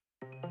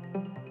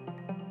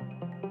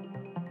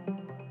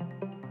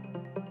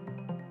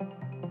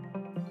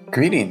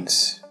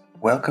Greetings.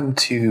 Welcome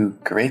to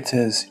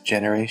Greta's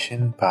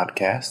Generation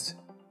podcast.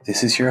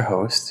 This is your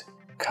host,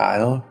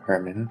 Kyle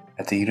Herman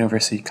at the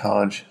University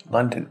College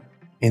London.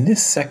 In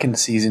this second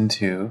season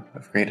 2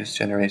 of Greta's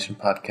Generation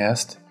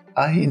podcast,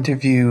 I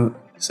interview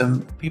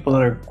some people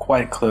that are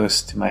quite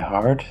close to my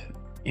heart.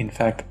 In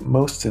fact,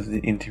 most of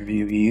the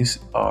interviewees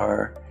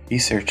are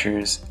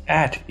researchers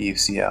at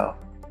UCL.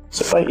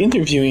 So by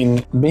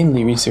interviewing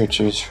mainly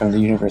researchers from the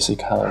University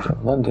College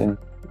of London,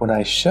 what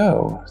I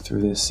show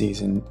through this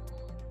season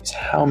is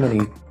how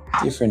many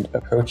different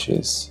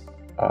approaches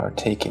are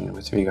taken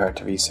with regard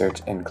to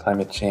research and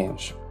climate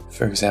change.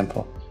 For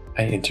example,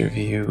 I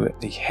interview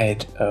the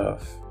head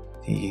of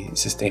the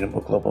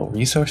Sustainable Global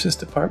Resources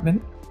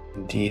Department.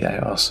 Indeed, I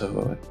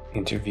also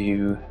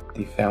interview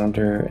the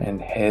founder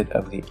and head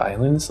of the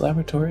Islands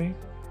Laboratory.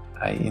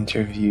 I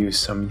interview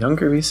some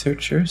younger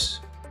researchers,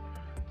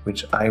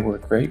 which I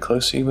work very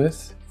closely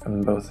with,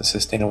 from both the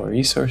Sustainable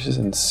Resources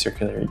and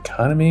Circular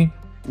Economy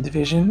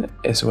division,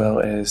 as well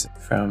as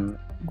from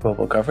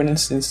Global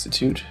Governance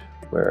Institute,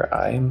 where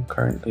I am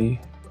currently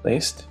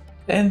placed.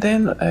 And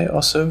then I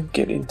also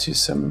get into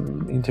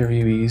some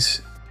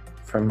interviewees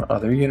from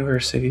other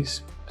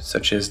universities,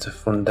 such as the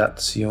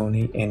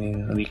Fondazione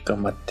Enrico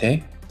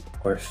Mattei,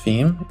 or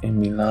FEEM in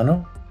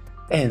Milano,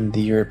 and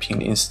the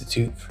European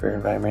Institute for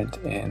Environment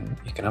and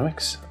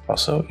Economics,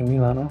 also in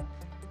Milano.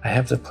 I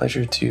have the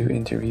pleasure to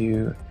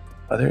interview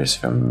others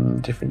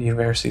from different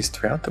universities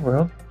throughout the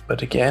world.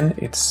 But again,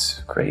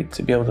 it's great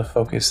to be able to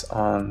focus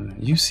on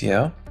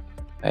UCL.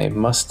 I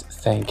must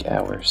thank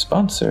our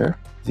sponsor.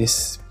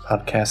 This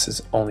podcast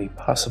is only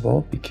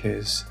possible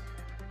because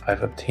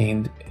I've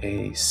obtained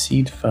a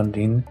seed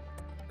funding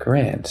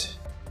grant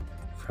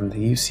from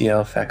the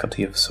UCL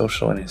Faculty of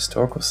Social and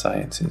Historical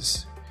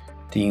Sciences,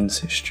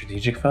 Dean's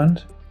Strategic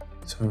Fund.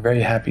 So I'm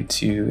very happy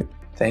to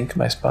thank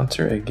my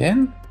sponsor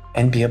again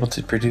and be able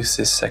to produce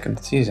this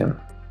second season.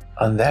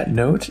 On that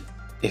note,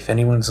 if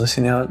anyone's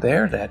listening out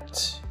there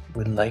that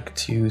would like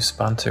to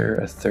sponsor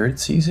a third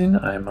season,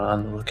 I'm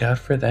on the lookout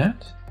for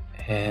that.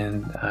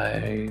 And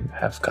I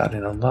have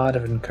gotten a lot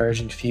of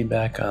encouraging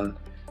feedback on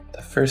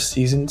the first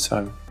season, so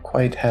I'm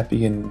quite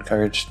happy and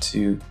encouraged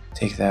to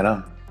take that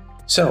on.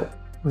 So,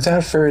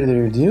 without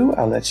further ado,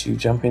 I'll let you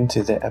jump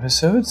into the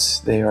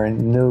episodes. They are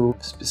in no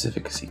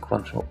specific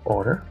sequential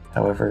order.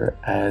 However,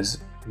 as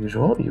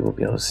usual, you will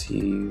be able to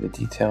see the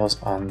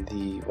details on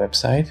the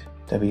website,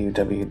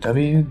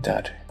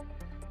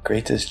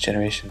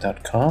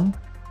 www.gretasgeneration.com.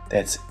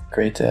 That's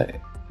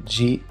Greta,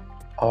 Greta,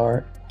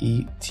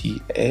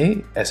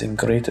 as in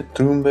Greta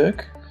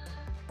Thunberg,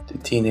 the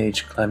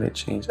teenage climate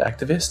change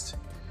activist,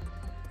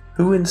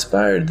 who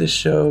inspired the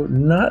show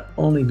not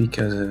only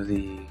because of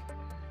the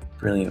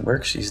brilliant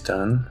work she's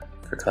done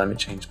for climate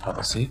change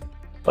policy,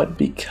 but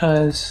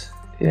because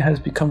it has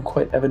become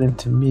quite evident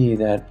to me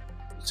that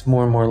it's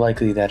more and more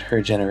likely that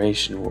her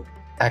generation will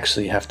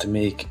actually have to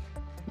make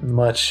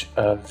much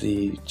of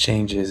the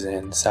changes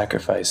and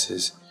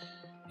sacrifices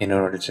in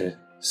order to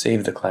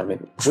save the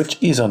climate, which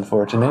is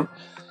unfortunate,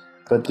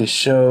 but the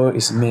show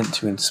is meant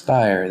to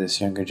inspire this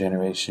younger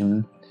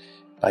generation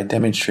by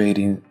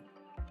demonstrating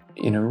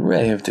an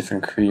array of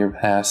different career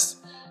paths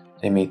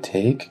they may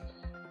take,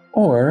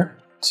 or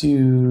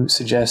to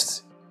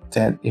suggest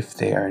that if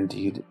they are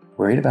indeed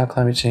worried about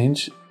climate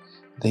change,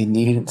 they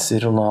needn't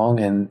sit along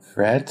and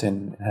fret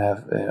and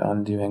have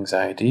undue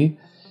anxiety.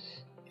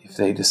 If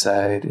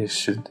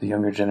should the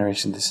younger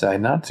generation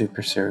decide not to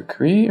pursue a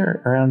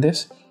career around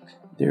this,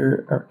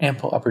 there are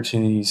ample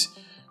opportunities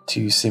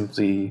to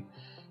simply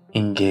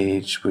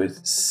engage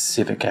with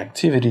civic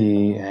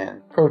activity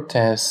and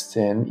protest,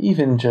 and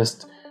even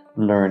just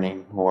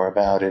learning more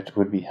about it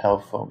would be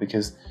helpful,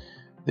 because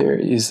there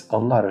is a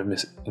lot of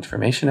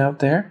misinformation out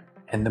there,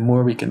 and the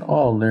more we can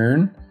all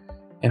learn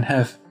and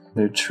have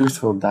a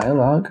truthful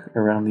dialogue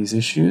around these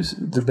issues,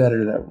 the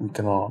better that we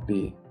can all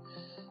be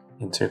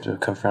in terms of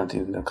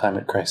confronting the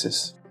climate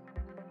crisis.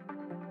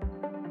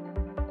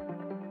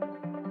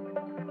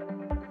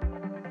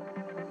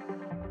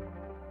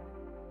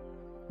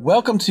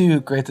 Welcome to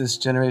Greta's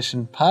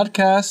Generation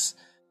podcast.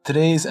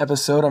 Today's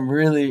episode, I'm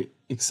really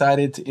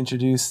excited to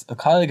introduce a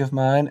colleague of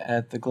mine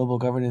at the Global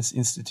Governance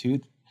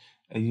Institute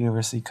at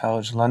University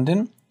College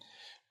London,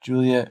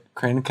 Julia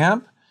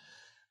Kranenkamp,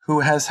 who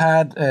has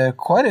had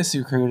quite a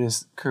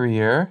circuitous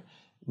career.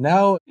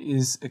 Now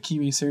is a key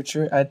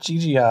researcher at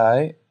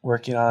GGI,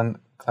 working on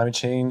climate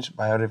change,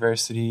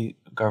 biodiversity,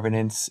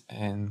 governance,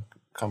 and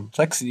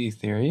complexity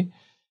theory.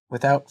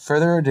 Without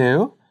further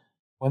ado,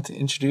 I want to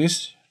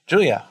introduce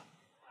Julia.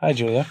 Hi,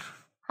 Julia.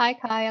 Hi,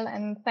 Kyle,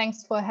 and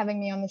thanks for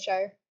having me on the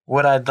show.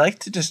 What I'd like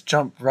to just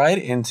jump right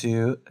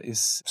into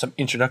is some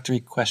introductory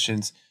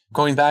questions.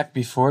 Going back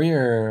before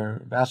your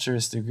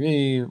bachelor's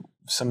degree,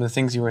 some of the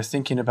things you were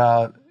thinking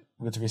about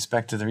with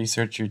respect to the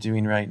research you're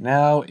doing right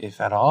now, if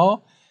at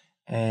all,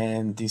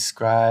 and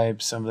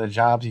describe some of the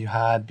jobs you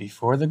had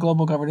before the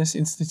Global Governance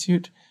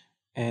Institute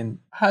and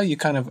how you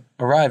kind of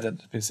arrived at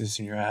the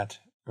position you're at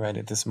right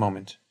at this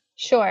moment.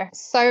 Sure.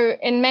 So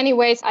in many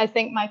ways, I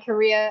think my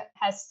career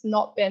has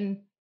not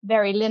been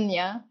very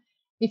linear.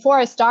 before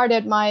I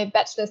started my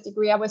bachelor's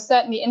degree, I was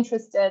certainly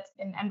interested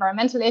in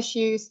environmental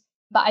issues,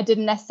 but I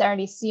didn't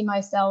necessarily see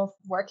myself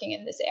working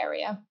in this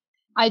area.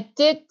 I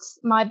did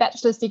my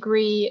bachelor's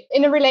degree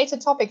in a related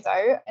topic,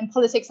 though, in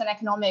politics and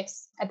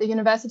economics at the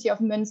University of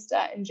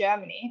Münster in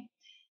Germany.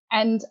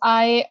 And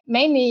I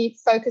mainly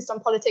focused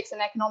on politics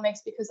and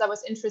economics because I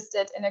was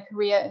interested in a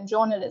career in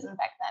journalism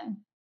back then.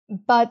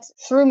 But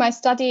through my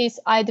studies,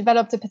 I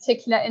developed a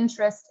particular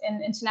interest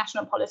in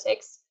international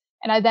politics.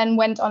 And I then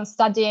went on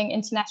studying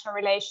international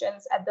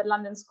relations at the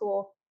London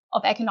School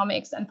of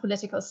Economics and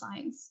Political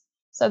Science.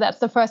 So that's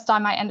the first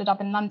time I ended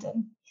up in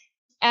London.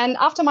 And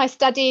after my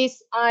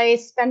studies, I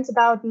spent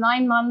about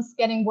 9 months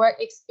getting work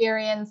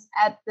experience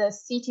at the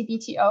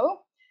CTBTO,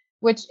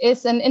 which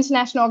is an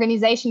international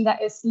organization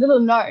that is little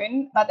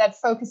known, but that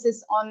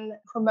focuses on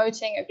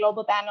promoting a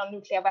global ban on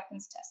nuclear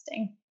weapons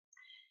testing.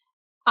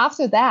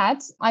 After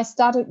that, I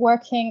started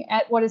working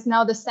at what is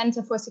now the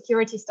Center for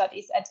Security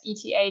Studies at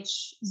ETH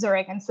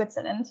Zurich in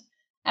Switzerland.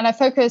 And I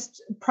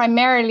focused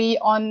primarily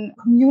on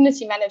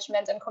community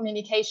management and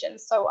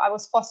communications. So I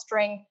was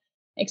fostering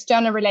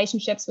external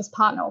relationships with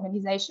partner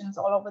organizations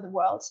all over the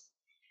world.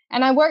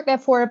 And I worked there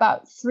for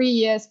about 3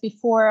 years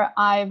before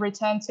I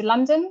returned to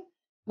London,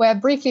 where I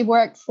briefly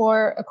worked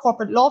for a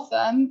corporate law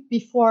firm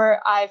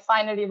before I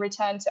finally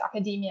returned to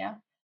academia.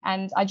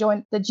 And I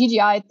joined the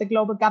GGI, the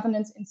Global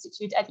Governance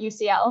Institute at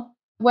UCL,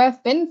 where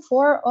I've been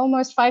for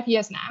almost 5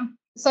 years now.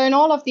 So in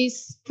all of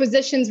these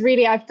positions,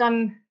 really, I've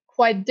done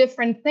quite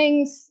different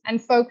things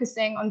and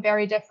focusing on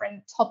very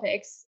different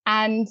topics.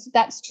 And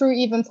that's true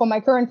even for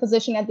my current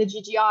position at the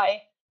GGI,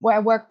 where I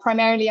work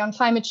primarily on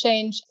climate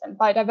change and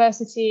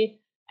biodiversity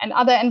and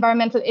other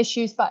environmental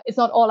issues, but it's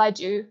not all I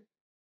do.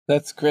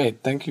 That's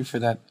great. Thank you for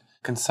that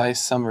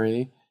concise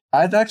summary.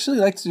 I'd actually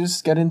like to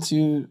just get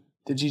into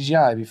the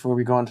GGI before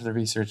we go on to the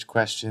research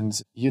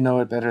questions. You know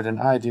it better than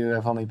I do.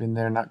 I've only been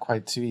there not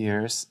quite 2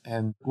 years.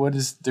 And what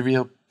is the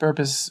real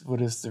purpose?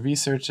 What is the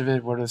research of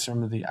it? What are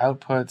some of the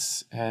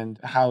outputs? And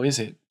how is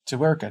it to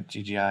work at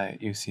GGI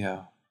at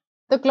UCL?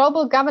 The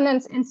Global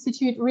Governance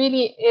Institute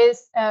really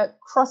is a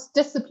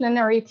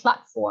cross-disciplinary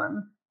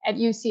platform at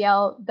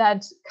UCL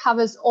that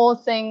covers all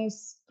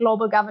things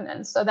global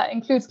governance. So that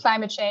includes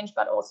climate change,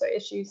 but also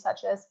issues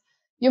such as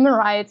human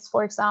rights,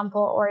 for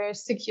example, or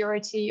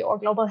security or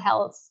global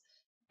health.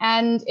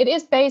 And it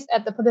is based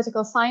at the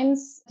political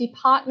science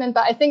department,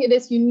 but I think it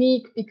is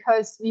unique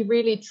because we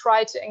really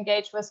try to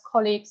engage with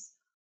colleagues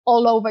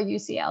all over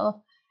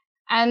UCL.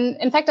 And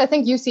in fact, I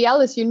think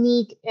UCL is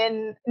unique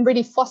in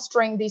really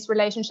fostering these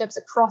relationships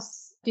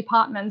across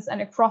departments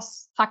and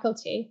across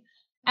faculty.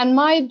 And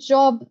my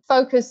job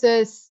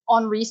focuses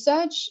on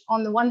research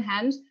on the one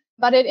hand,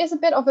 but it is a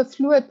bit of a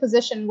fluid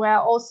position where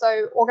I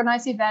also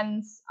organize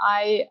events,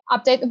 I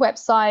update the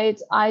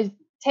website, I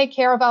take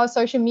care of our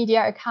social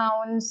media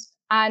accounts,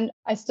 and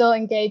I still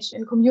engage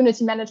in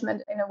community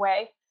management in a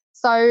way.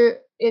 So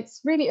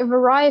it's really a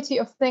variety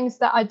of things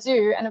that I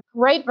do and a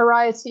great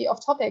variety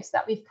of topics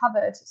that we've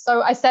covered.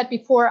 So I said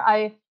before,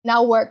 I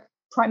now work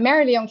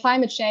primarily on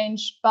climate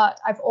change, but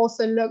I've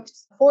also looked,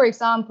 for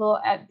example,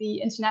 at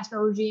the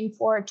international regime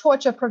for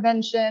torture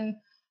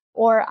prevention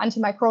or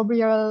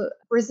antimicrobial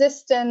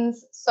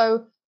resistance.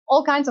 So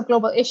all kinds of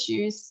global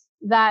issues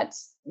that,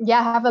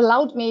 have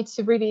allowed me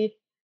to really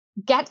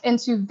get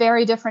into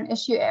very different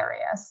issue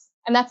areas.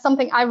 And that's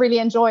something I really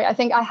enjoy. I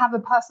think I have a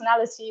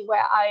personality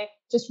where I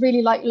just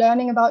really like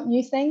learning about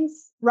new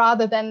things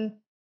rather than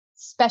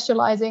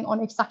specializing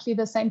on exactly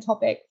the same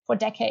topic for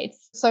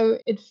decades. So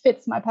it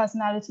fits my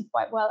personality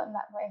quite well in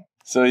that way.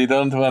 So you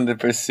don't want to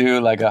pursue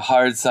like a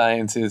hard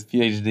sciences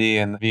PhD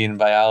and be in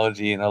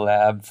biology in a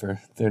lab for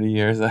 30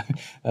 years.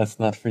 That's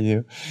not for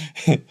you.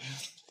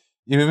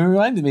 You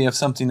reminded me of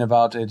something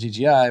about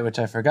GGI, which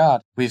I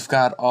forgot. We've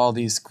got all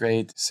these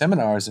great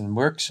seminars and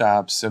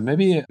workshops. So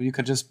maybe you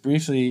could just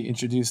briefly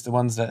introduce the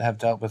ones that have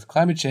dealt with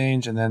climate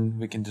change, and then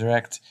we can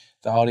direct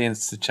the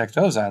audience to check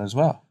those out as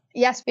well.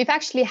 Yes, we've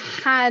actually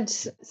had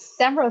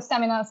several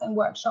seminars and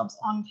workshops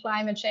on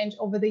climate change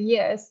over the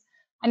years.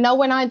 I know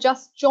when I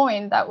just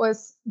joined, that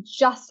was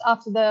just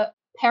after the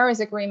Paris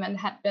Agreement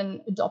had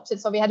been adopted.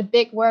 So we had a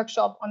big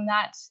workshop on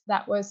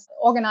that was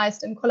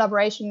organized in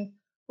collaboration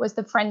with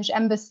the French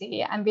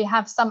embassy. And we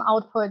have some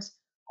output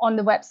on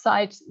the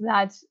website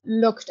that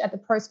looked at the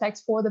prospects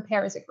for the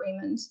Paris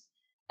Agreement.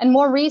 And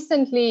more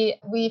recently,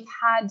 we've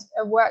had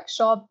a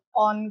workshop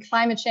on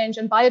climate change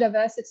and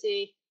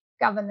biodiversity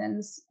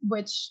governance,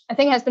 which I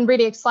think has been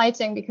really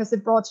exciting because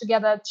it brought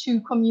together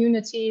two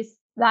communities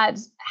that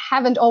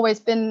haven't always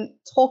been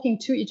talking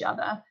to each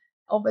other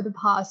over the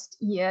past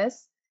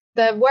years.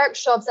 The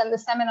workshops and the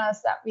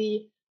seminars that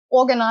we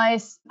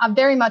organize are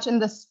very much in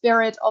the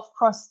spirit of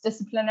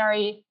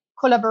cross-disciplinary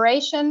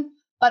collaboration,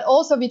 but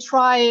also we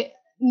try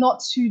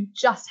not to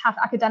just have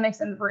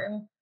academics in the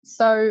room.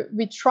 So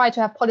we try to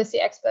have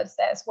policy experts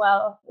there as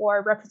well,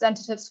 or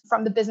representatives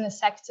from the business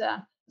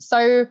sector.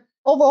 So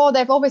overall,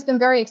 they've always been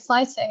very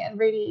exciting and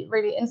really,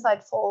 really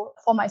insightful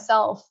for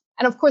myself.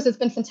 And of course, it's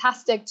been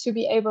fantastic to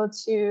be able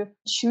to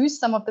choose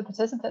some of the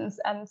participants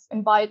and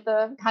invite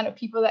the kind of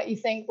people that you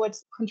think would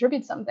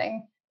contribute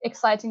something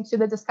exciting to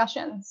the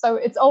discussion. So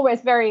it's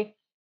always very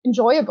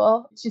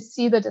enjoyable to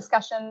see the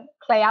discussion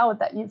play out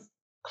that you've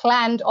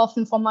planned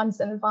often for months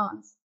in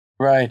advance.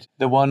 Right.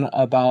 The one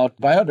about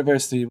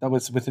biodiversity, that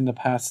was within the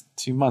past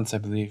 2 months, I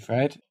believe,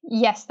 right?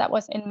 Yes, that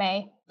was in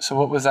May. So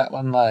what was that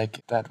one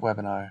like, that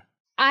webinar?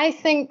 I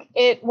think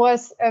it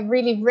was a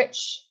really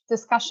rich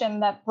discussion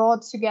that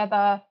brought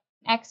together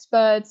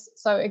experts.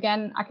 So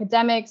again,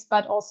 academics,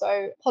 but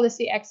also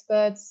policy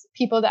experts,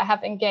 people that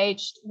have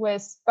engaged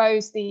with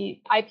both the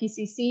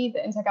IPCC, the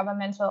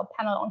Intergovernmental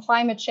Panel on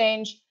Climate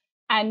Change,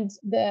 and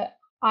the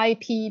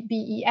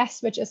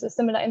IPBES, which is a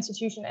similar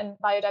institution in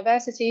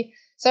biodiversity.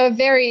 So a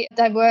very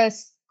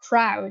diverse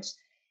crowd.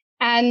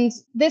 And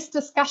this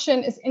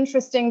discussion is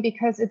interesting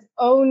because it's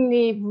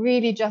only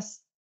really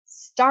just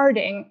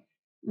starting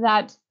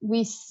that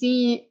we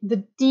see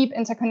the deep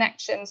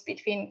interconnections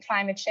between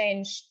climate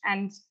change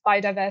and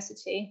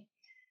biodiversity.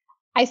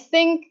 I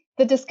think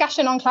the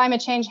discussion on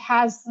climate change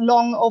has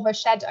long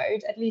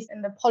overshadowed, at least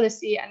in the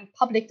policy and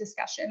public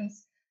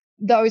discussions,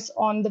 those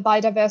on the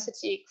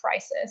biodiversity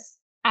crisis.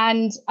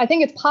 And I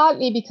think it's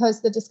partly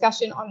because the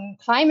discussion on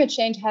climate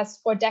change has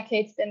for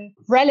decades been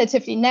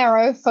relatively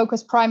narrow,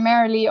 focused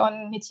primarily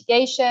on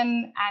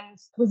mitigation, and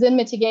within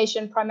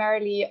mitigation,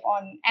 primarily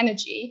on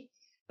energy.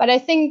 But I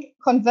think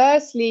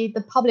conversely,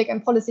 the public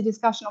and policy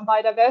discussion on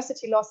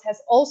biodiversity loss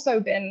has also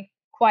been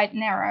quite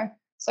narrow.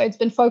 So it's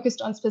been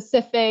focused on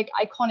specific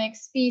iconic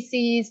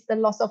species, the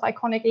loss of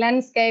iconic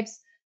landscapes,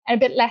 and a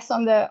bit less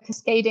on the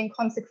cascading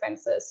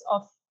consequences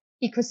of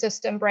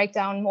ecosystem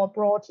breakdown more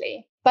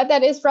broadly. But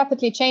that is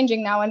rapidly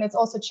changing now, and it's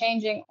also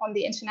changing on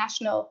the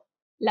international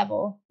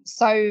level.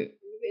 So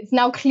it's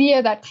now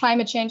clear that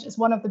climate change is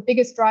one of the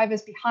biggest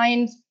drivers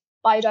behind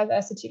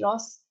biodiversity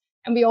loss.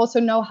 And we also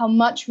know how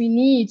much we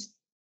need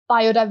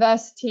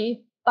biodiverse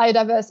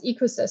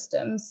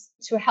ecosystems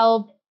to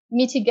help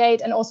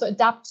mitigate and also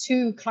adapt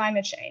to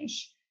climate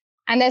change.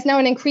 And there's now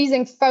an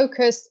increasing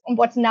focus on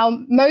what's now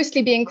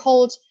mostly being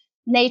called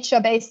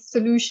nature-based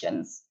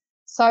solutions.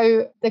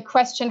 So the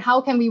question,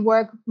 how can we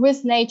work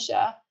with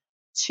nature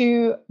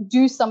to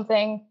do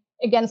something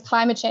against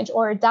climate change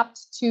or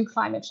adapt to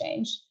climate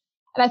change?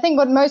 And I think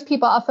what most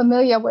people are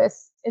familiar with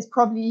is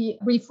probably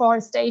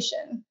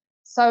reforestation.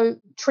 So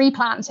tree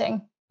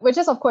planting, which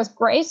is, of course,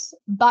 great,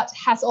 but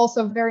has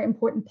also very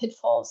important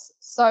pitfalls.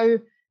 So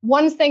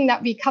one thing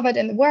that we covered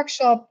in the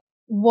workshop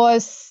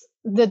was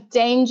the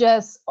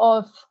dangers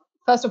of,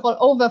 first of all,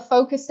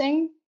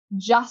 over-focusing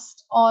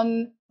just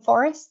on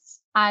forests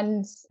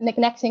and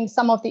neglecting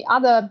some of the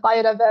other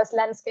biodiverse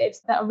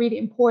landscapes that are really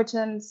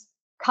important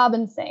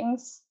carbon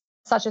sinks,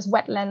 such as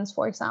wetlands,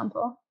 for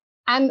example.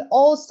 And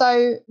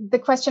also the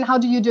question, how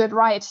do you do it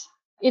right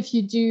if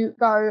you do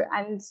go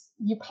and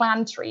you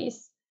plant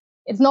trees?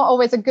 It's not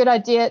always a good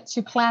idea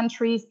to plant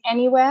trees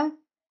anywhere.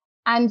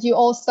 And you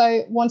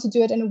also want to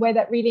do it in a way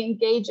that really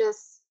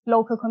engages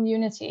local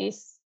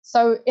communities.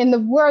 So in the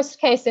worst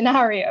case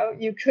scenario,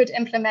 you could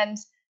implement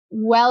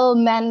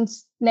well-meant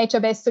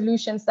nature-based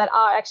solutions that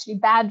are actually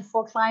bad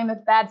for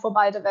climate, bad for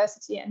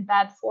biodiversity, and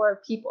bad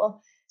for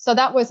people. So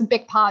that was a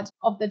big part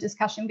of the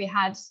discussion we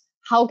had.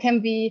 How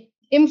can we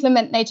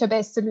implement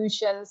nature-based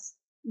solutions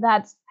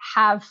that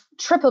have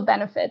triple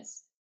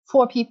benefits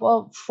for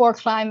people, for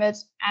climate,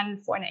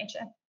 and for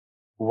nature?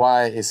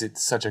 Why is it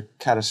such a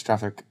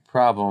catastrophic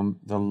problem,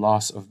 the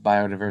loss of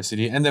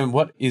biodiversity? And then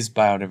what is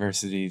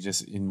biodiversity,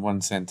 just in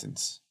one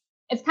sentence?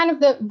 It's kind of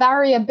the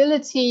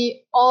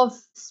variability of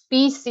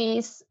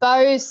species,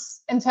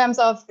 both in terms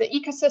of the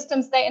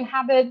ecosystems they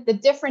inhabit, the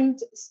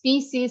different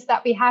species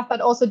that we have, but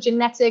also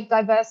genetic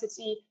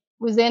diversity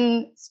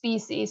within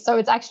species. So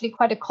it's actually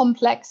quite a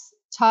complex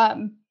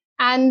term.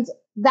 And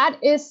that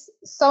is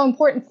so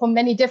important for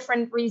many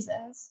different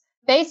reasons.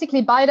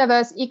 Basically,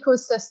 biodiverse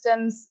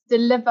ecosystems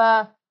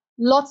deliver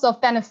lots of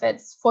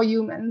benefits for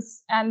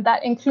humans. And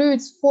that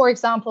includes, for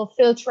example,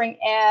 filtering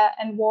air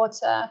and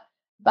water,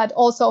 but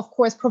also, of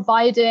course,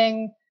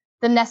 providing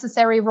the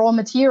necessary raw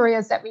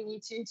materials that we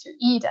need to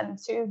eat and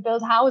to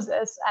build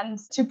houses and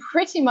to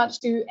pretty much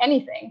do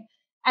anything.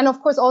 And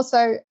of course,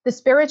 also the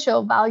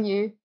spiritual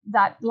value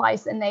that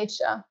lies in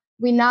nature.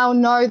 We now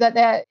know that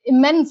there are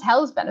immense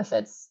health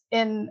benefits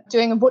in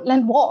doing a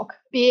woodland walk,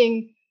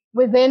 being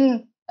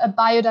within a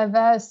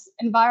biodiverse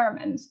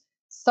environment.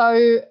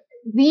 So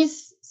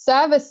these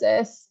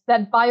services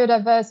that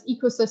biodiverse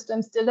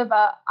ecosystems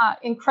deliver are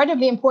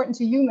incredibly important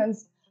to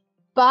humans,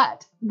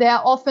 but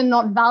they're often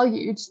not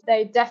valued.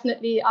 They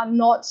definitely are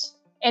not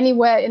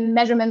anywhere in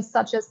measurements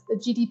such as the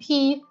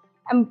GDP.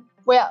 And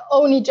we're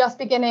only just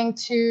beginning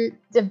to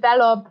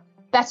develop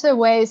better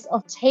ways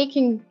of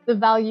taking the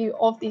value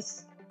of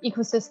these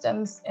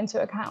ecosystems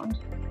into account.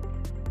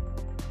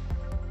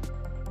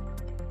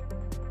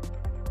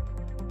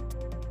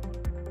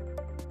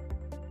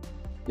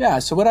 Yeah,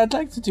 so what I'd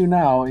like to do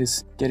now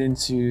is get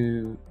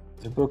into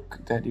the book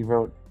that he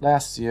wrote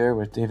last year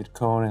with David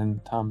Cohn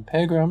and Tom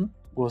Pegram.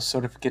 We'll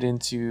sort of get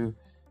into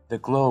the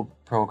GLOBE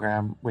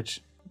program,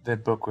 which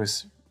that book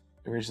was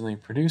originally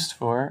produced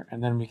for,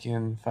 and then we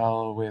can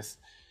follow with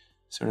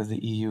sort of the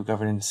EU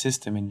governance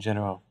system in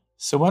general.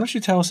 So why don't you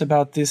tell us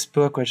about this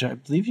book, which I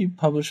believe you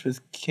published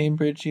with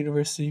Cambridge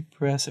University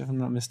Press, if I'm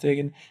not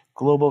mistaken,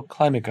 Global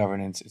Climate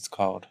Governance, it's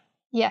called.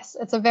 Yes,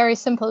 it's a very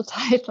simple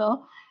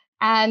title.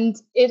 And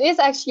it is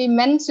actually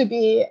meant to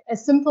be a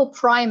simple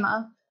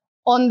primer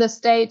on the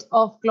state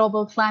of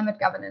global climate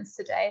governance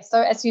today.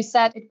 So as you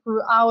said, it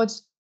grew out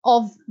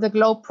of the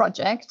GLOBE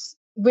project,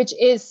 which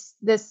is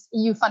this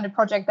EU-funded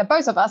project that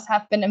both of us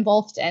have been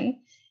involved in,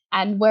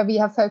 and where we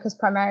have focused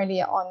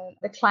primarily on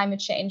the climate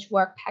change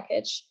work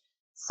package.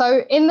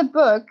 So in the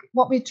book,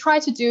 what we try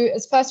to do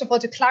is, first of all,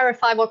 to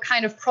clarify what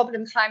kind of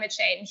problem climate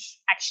change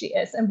actually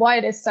is and why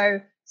it is so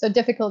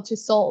difficult to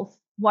solve,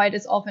 why it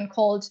is often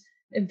called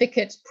a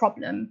wicked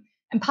problem.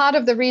 And part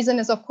of the reason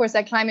is, of course,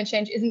 that climate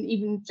change isn't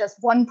even just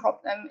one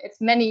problem. It's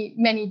many,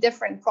 many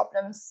different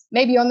problems.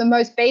 Maybe on the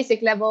most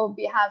basic level,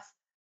 we have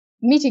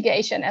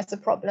mitigation as a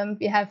problem.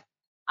 We have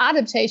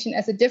adaptation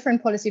as a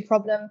different policy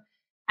problem.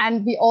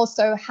 And we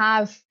also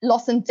have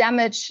loss and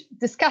damage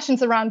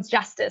discussions around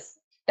justice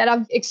that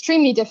are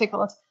extremely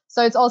difficult.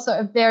 So it's also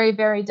a very,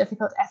 very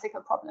difficult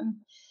ethical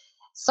problem.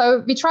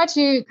 So we try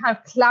to kind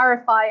of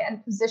clarify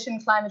and position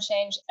climate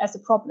change as a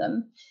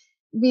problem.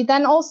 We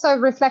then also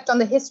reflect on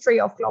the history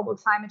of global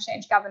climate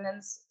change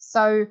governance.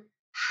 So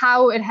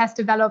how it has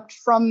developed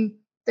from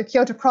the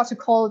Kyoto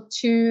Protocol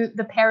to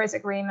the Paris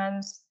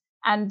Agreement,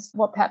 and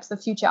what perhaps the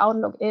future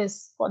outlook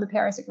is for the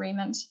Paris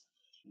Agreement.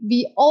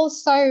 We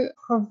also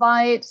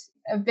provide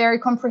a very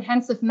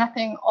comprehensive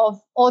mapping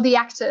of all the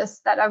actors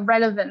that are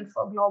relevant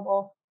for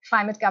global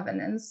climate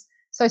governance.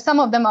 So some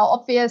of them are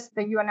obvious,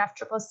 the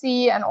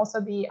UNFCCC and also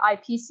the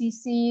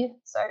IPCC,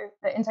 so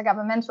the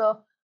Intergovernmental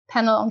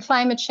Panel on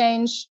Climate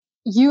Change,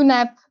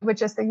 UNEP,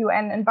 which is the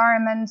UN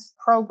Environment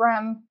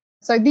Programme.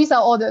 So these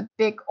are all the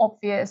big,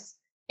 obvious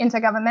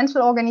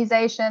intergovernmental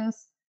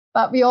organizations.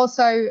 But we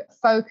also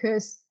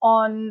focus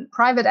on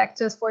private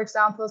actors, for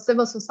example,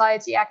 civil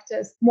society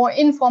actors, more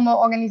informal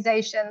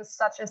organizations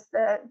such as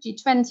the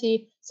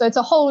G20. So it's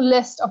a whole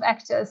list of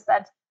actors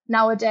that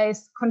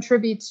nowadays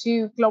contribute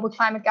to global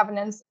climate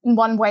governance in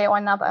one way or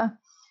another.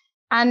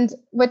 And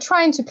we're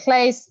trying to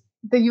place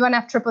the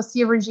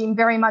UNFCCC regime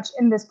very much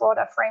in this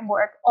broader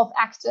framework of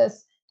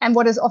actors and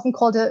what is often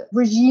called a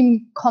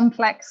regime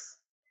complex.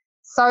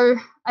 So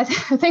I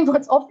think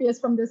what's obvious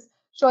from this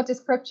short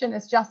description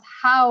is just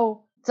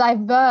how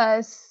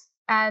diverse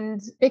and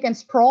big and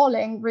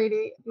sprawling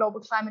really global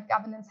climate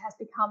governance has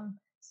become.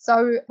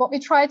 So what we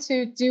try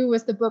to do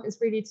with the book is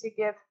really to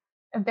give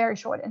a very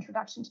short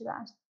introduction to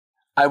that.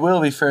 I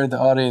will refer the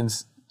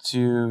audience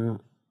to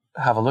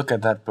have a look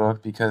at that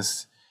book,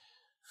 because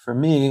for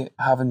me,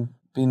 having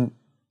been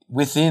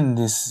within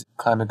this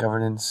climate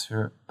governance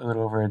for a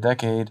little over a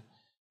decade,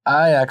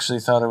 I actually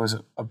thought it was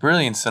a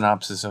brilliant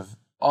synopsis of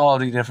all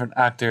the different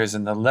actors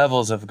and the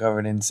levels of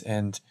governance,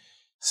 and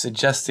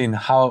suggesting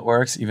how it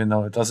works, even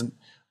though it doesn't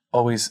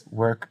always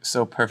work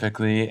so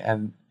perfectly,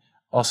 and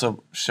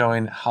also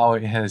showing how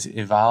it has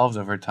evolved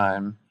over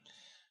time.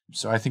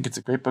 So I think it's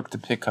a great book to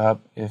pick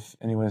up if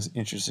anyone is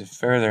interested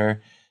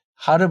further.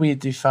 How do we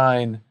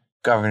define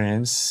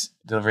governance?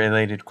 The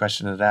related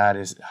question to that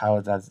is, how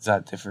does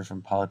that differ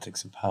from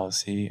politics and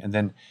policy? And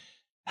then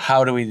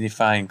how do we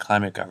define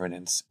climate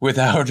governance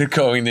without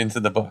going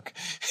into the book?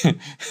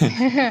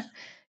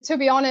 To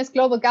be honest,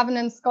 global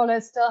governance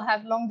scholars still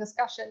have long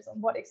discussions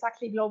on what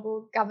exactly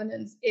global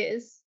governance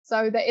is.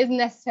 So there isn't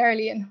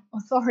necessarily an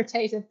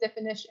authoritative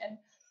definition.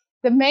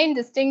 The main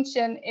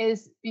distinction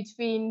is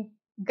between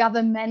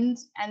government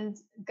and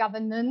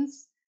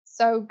governance.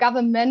 So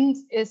government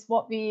is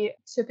what we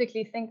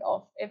typically think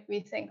of if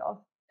we think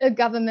of a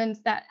government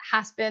that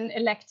has been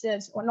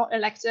elected or not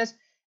elected,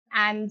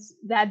 and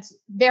that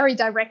very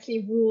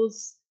directly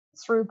rules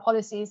through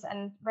policies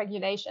and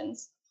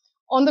regulations.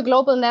 On the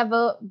global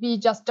level, we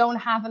just don't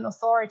have an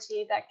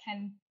authority that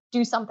can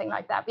do something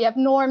like that. We have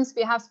norms,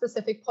 we have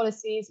specific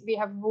policies, we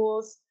have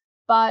rules,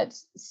 but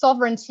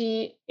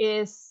sovereignty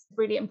is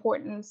really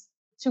important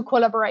to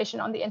collaboration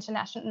on the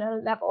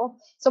international level.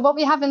 So what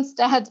we have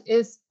instead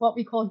is what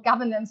we call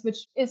governance,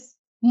 which is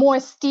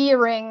more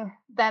steering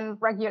than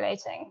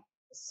regulating.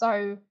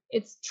 So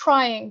it's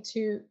trying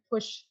to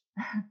push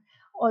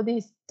all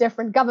these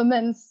different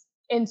governments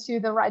into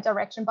the right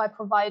direction by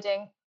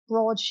providing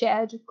broad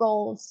shared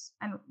goals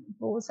and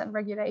rules and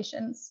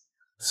regulations.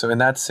 So in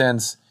that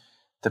sense,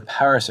 the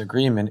Paris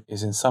Agreement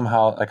is in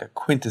somehow like a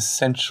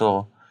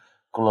quintessential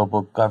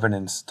global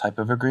governance type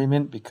of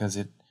agreement, because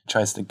it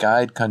tries to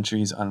guide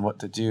countries on what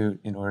to do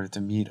in order to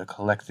meet a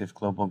collective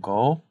global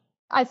goal.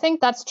 I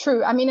think that's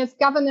true. I mean, it's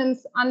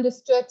governance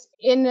understood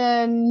in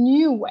a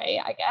new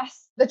way, I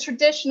guess. The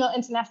traditional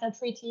international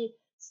treaty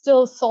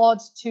still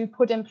sought to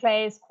put in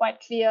place quite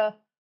clear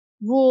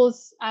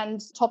rules and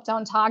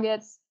top-down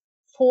targets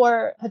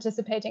for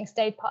participating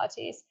state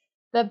parties.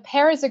 The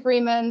Paris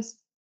Agreement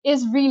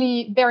is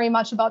really very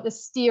much about the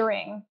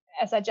steering,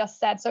 as I just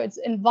said. So it's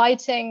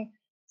inviting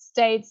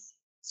states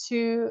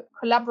to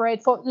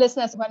collaborate. For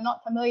listeners who are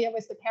not familiar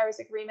with the Paris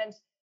Agreement,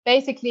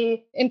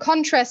 basically, in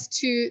contrast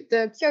to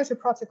the Kyoto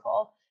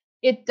Protocol,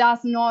 it does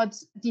not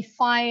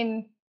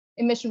define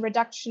emission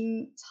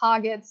reduction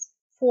targets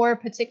for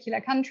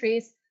particular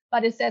countries,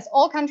 but it says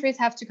all countries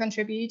have to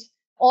contribute,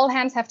 all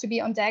hands have to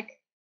be on deck.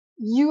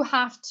 You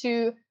have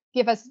to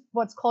give us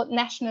what's called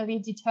nationally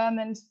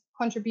determined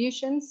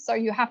contributions. So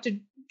you have to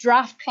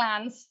draft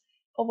plans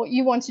for what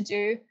you want to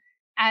do.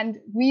 And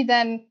we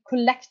then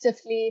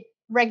collectively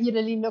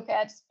regularly look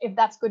at if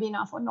that's good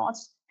enough or not.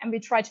 And we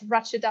try to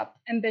ratchet up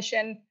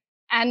ambition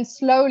and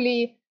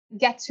slowly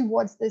get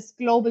towards this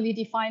globally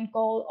defined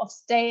goal of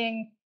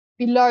staying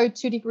below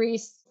 2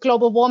 degrees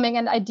global warming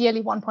and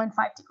ideally 1.5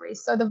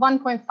 degrees. So the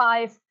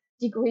 1.5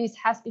 degrees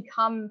has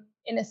become,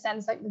 in a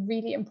sense, like the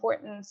really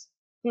important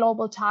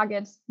global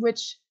target,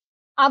 which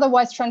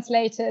otherwise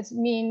translated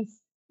means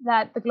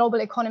that the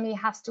global economy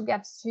has to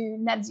get to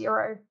net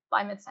zero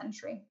by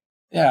mid-century.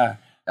 Yeah,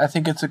 I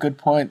think it's a good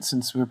point,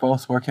 since we're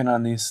both working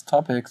on these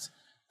topics,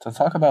 to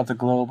talk about the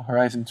Global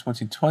Horizon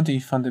 2020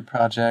 funded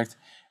project.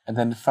 And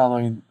then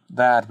following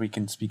that, we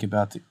can speak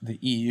about the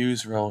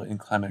EU's role in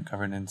climate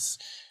governance.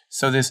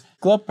 So this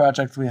GLOBE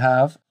project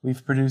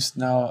we've produced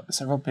now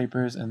several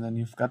papers, and then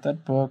you've got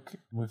that book.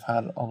 We've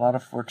had a lot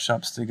of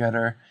workshops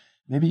together.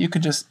 Maybe you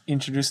could just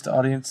introduce the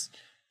audience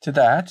to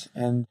that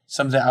and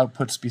some of the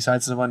outputs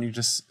besides the one you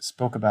just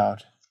spoke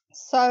about.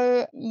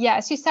 So, yeah,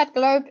 as you said,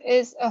 GLOBE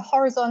is a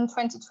Horizon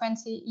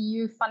 2020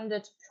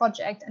 EU-funded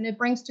project, and it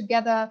brings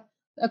together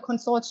a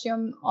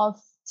consortium of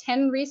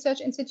 10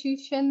 research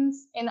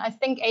institutions in, I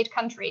think, 8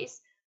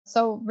 countries.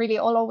 So really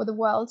all over the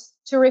world,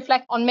 to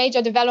reflect on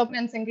major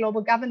developments in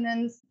global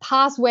governance,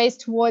 pathways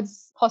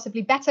towards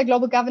possibly better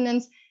global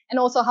governance, and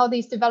also how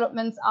these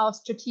developments are of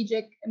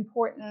strategic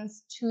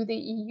importance to the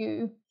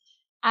EU.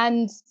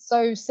 And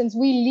so since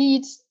we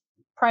lead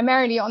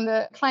primarily on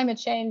the climate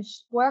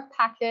change work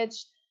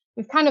package,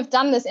 we've kind of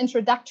done this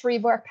introductory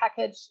work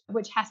package,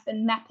 which has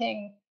been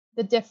mapping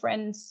the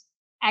different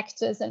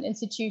actors and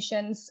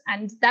institutions.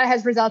 And that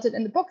has resulted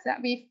in the book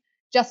that we've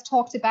just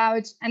talked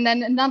about. And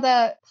then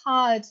another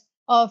part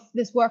of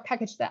this work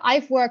package that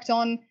I've worked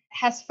on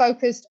has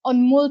focused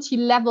on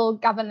multi-level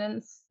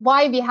governance,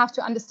 why we have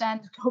to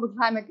understand global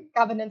climate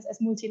governance as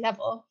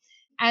multi-level.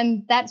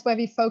 And that's where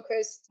we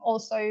focused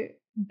also a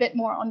bit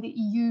more on the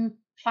EU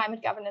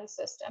climate governance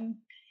system.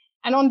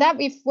 And on that,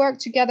 we've worked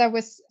together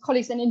with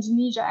colleagues in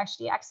Indonesia,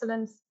 actually,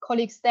 excellent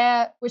colleagues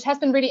there, which has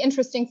been really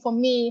interesting for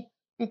me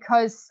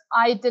because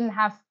I didn't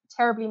have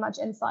terribly much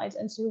insight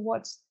into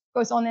what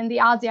goes on in the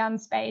ASEAN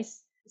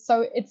space.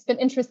 So it's been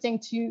interesting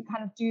to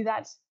kind of do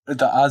that.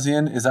 The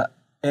ASEAN, is that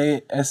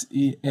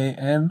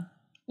ASEAN?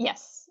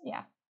 Yes,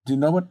 yeah. Do you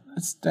know what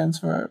it stands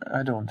for?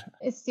 I don't.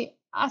 It's the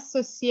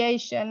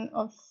Association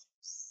of...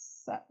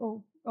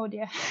 Oh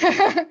dear.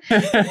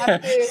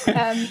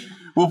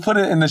 We'll put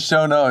it in the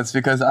show notes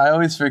because I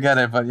always forget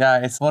it. But yeah,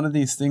 it's one of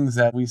these things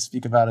that we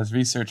speak about as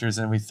researchers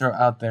and we throw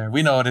out there.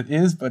 We know what it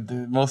is, but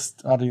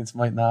most audience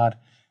might not.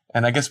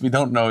 And I guess we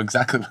don't know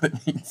exactly what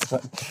it means.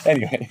 But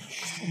anyway,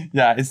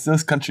 yeah, it's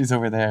those countries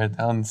over there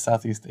down in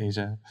Southeast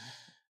Asia.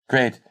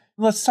 Great.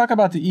 Let's talk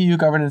about the EU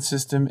governance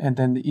system and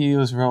then the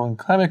EU's role in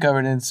climate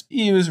governance.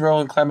 EU's role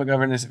in climate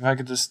governance, if I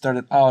could just start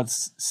it out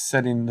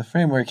setting the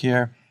framework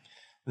here.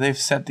 They've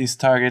set these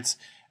targets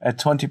at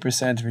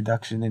 20%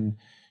 reduction in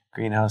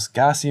greenhouse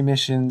gas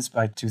emissions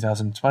by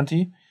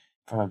 2020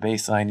 from a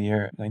baseline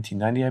year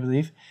 1990, I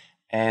believe,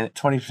 and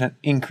 20%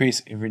 increase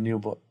in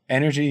renewable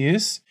energy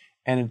use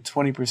and a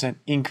 20%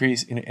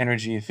 increase in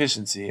energy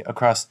efficiency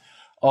across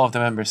all of the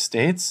member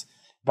states.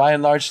 By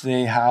and large,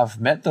 they have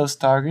met those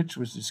targets,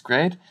 which is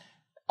great.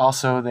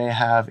 Also, they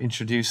have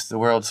introduced the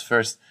world's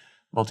first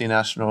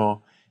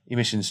multinational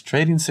emissions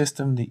trading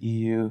system, the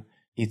EU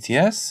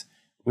ETS,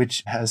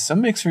 which has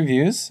some mixed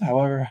reviews,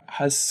 however,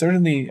 has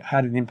certainly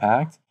had an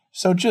impact.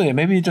 So, Julia,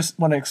 maybe you just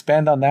want to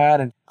expand on that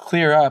and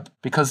clear up,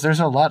 because there's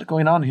a lot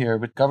going on here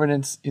with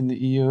governance in the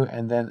EU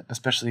and then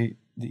especially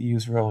the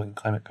EU's role in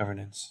climate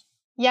governance.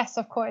 Yes,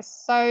 of course.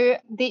 So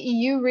the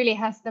EU really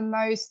has the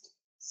most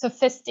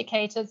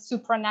sophisticated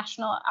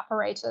supranational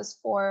apparatus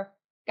for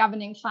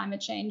governing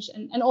climate change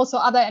and also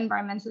other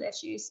environmental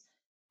issues.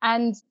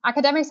 And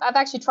academics have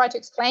actually tried to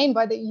explain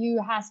why the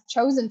EU has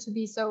chosen to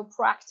be so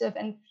proactive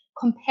and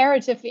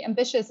comparatively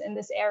ambitious in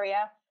this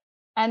area.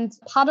 And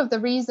part of the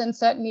reason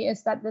certainly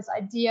is that this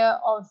idea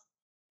of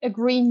a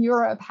green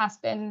Europe has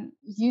been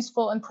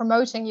useful in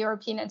promoting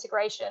European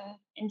integration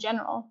in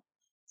general.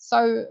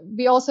 So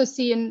we also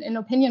see in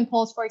opinion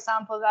polls, for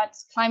example, that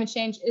climate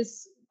change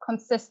is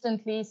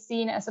consistently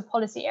seen as a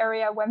policy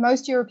area where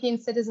most European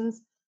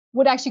citizens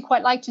would actually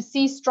quite like to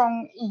see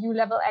strong EU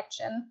level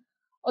action,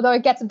 although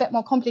it gets a bit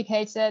more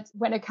complicated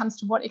when it comes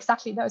to what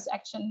exactly those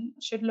actions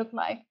should look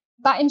like.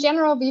 But in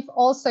general, we've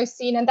also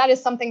seen, and that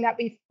is something that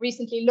we've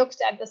recently looked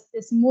at,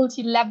 this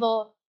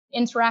multi-level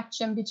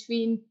interaction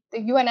between the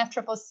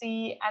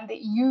UNFCCC and the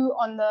EU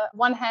on the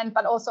one hand,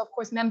 but also, of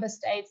course, member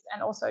states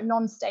and also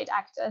non-state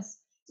actors.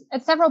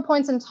 At several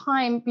points in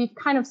time, we've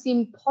kind of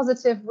seen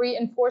positive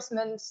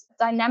reinforcement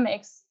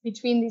dynamics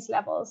between these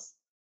levels.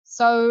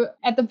 So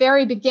at the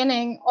very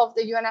beginning of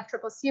the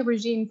UNFCCC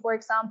regime, for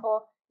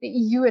example, the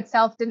EU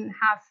itself didn't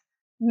have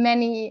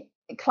many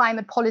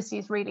climate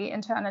policies really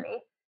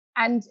internally.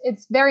 And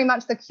it's very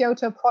much the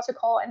Kyoto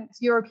Protocol and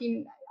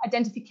European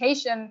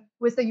identification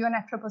with the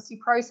UNFCCC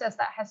process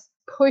that has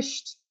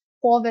pushed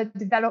for the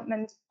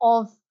development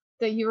of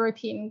the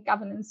European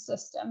governance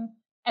system.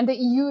 And the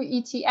EU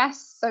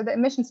ETS, so the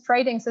emissions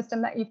trading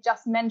system that you've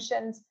just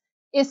mentioned,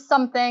 is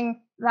something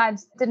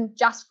that didn't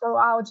just grow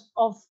out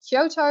of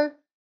Kyoto,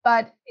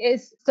 but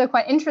is still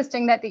quite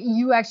interesting that the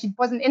EU actually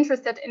wasn't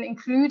interested in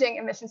including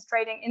emissions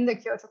trading in the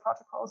Kyoto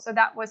Protocol. So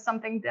that was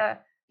something the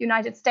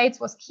United States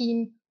was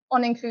keen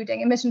on including,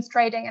 emissions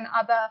trading and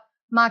other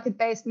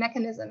market-based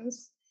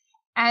mechanisms.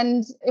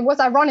 And it was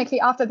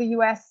ironically after the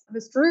US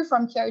withdrew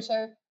from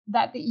Kyoto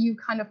that the EU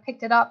kind of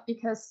picked it up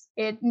because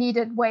it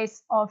needed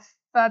ways of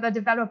further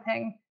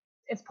developing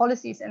its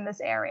policies in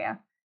this area.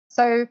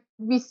 So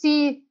we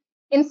see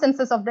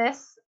instances of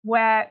this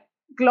where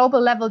global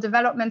level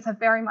developments have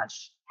very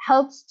much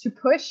helped to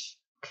push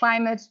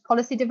climate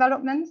policy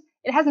development.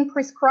 It hasn't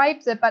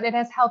prescribed it, but it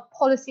has helped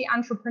policy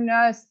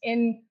entrepreneurs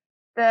in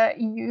the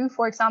EU,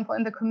 for example,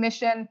 in the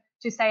Commission,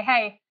 to say,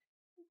 hey,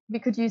 we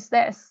could use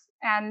this,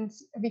 and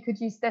we could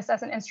use this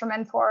as an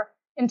instrument for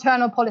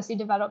internal policy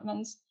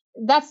development.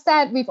 That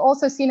said, we've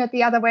also seen it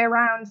the other way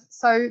around.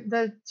 So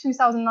the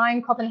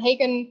 2009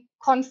 Copenhagen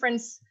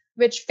conference,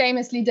 which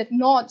famously did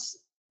not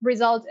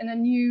result in a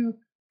new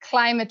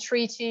climate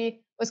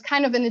treaty, was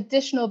kind of an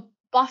additional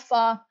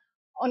buffer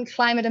on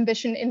climate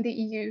ambition in the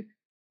EU,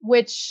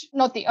 which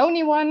not the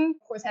only one,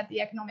 of course, had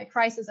the economic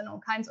crisis and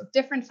all kinds of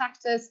different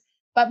factors.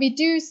 But we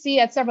do see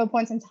at several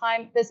points in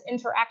time this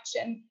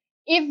interaction.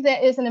 If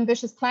there is an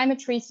ambitious climate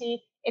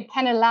treaty, it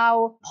can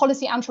allow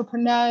policy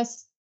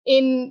entrepreneurs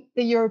in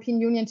the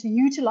European Union to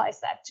utilize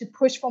that, to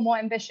push for more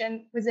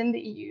ambition within the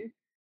EU.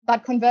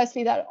 But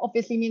conversely, that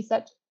obviously means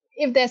that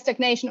if there's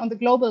stagnation on the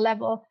global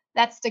level,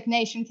 that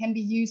stagnation can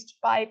be used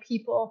by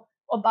people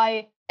or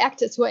by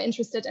actors who are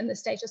interested in the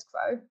status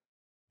quo.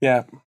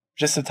 Yeah,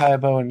 just to tie a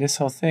bow on this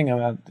whole thing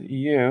about the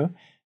EU,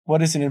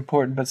 what is an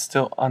important but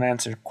still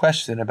unanswered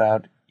question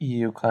about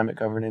EU climate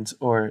governance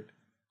or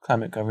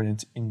climate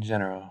governance in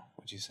general,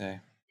 would you say?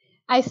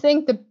 I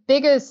think the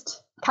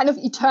biggest kind of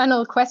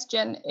eternal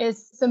question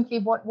is simply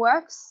what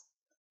works.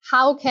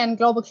 How can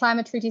global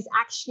climate treaties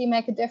actually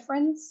make a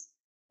difference?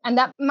 And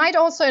that might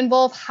also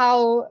involve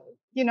how,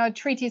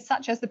 treaties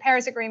such as the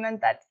Paris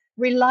Agreement that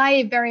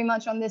rely very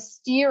much on this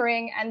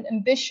steering and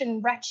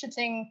ambition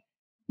ratcheting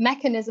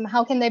mechanism,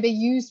 how can they be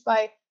used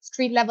by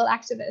street level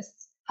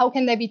activists? How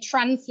can they be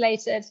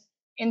translated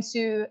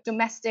into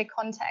domestic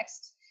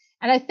context?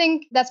 And I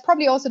think that's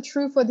probably also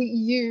true for the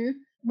EU.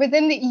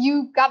 Within the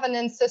EU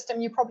governance system,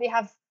 you probably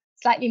have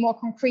slightly more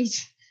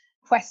concrete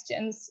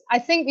questions. I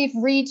think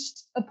we've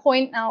reached a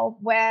point now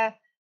where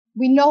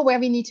we know where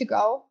we need to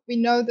go. We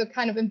know the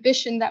kind of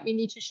ambition that we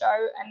need to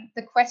show. And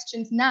the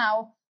questions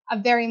now are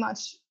very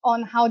much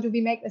on how do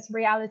we make this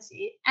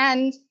reality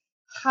and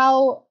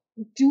how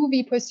do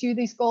we pursue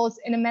these goals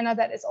in a manner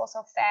that is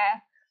also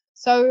fair.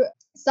 So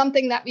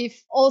something that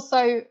we've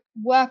also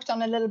worked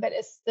on a little bit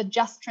is the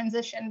just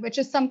transition, which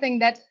is something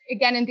that,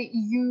 again, in the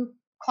EU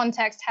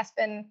context has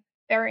been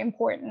very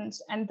important.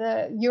 And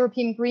the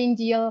European Green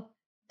Deal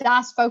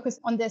does focus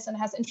on this and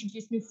has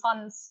introduced new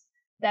funds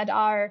that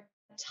are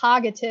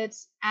targeted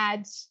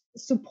at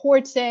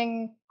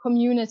supporting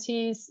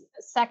communities,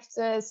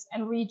 sectors,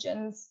 and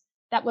regions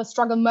that will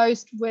struggle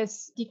most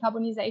with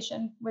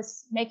decarbonization,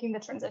 with making the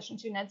transition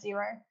to net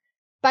zero.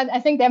 But I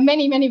think there are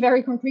many, many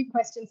very concrete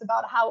questions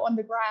about how on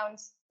the ground,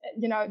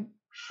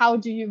 how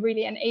do you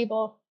really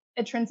enable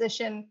a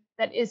transition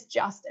that is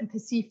just and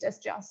perceived as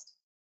just?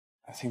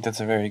 I think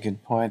that's a very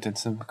good point and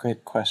some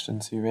great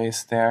questions you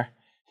raised there.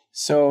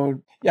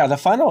 So, the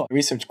final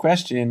research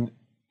question,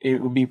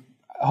 it will be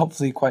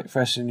hopefully quite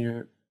fresh in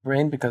your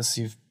brain because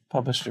you've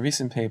published a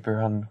recent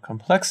paper on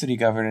complexity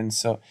governance.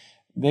 So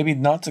maybe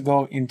not to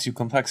go into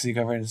complexity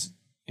governance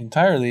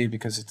entirely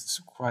because it's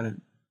quite a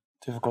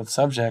difficult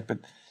subject, but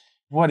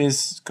what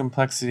is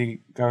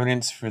complexity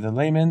governance for the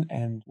layman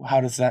and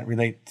how does that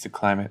relate to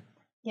climate?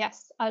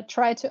 Yes, I'll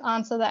try to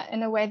answer that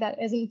in a way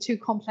that isn't too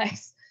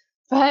complex.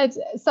 But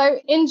so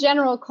in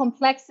general,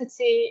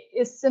 complexity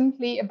is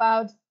simply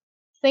about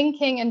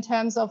thinking in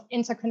terms of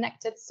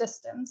interconnected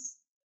systems.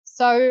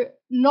 So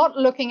not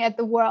looking at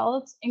the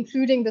world,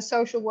 including the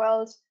social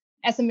world,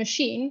 as a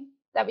machine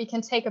that we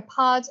can take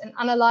apart and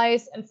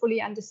analyze and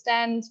fully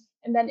understand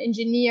and then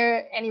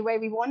engineer any way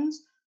we want,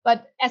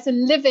 but as a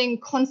living,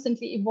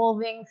 constantly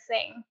evolving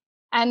thing.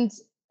 And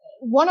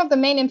one of the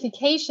main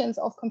implications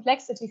of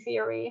complexity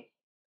theory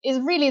is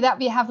really that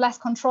we have less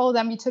control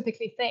than we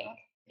typically think.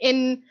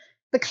 In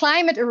the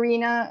climate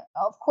arena,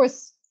 of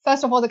course,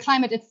 first of all, the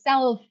climate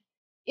itself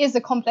is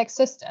a complex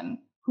system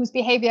whose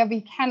behavior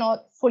we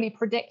cannot fully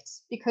predict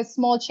because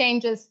small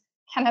changes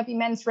can have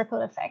immense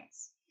ripple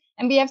effects.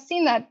 And we have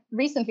seen that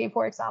recently,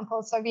 for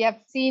example. So we have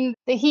seen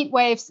the heat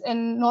waves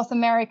in North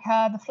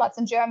America, the floods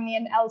in Germany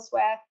and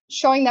elsewhere,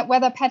 showing that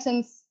weather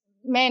patterns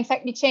may in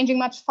fact be changing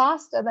much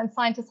faster than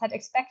scientists had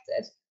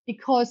expected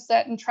because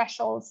certain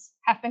thresholds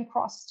have been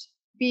crossed.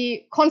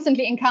 We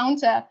constantly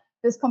encounter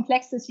this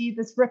complexity,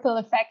 this ripple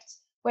effect,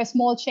 where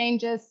small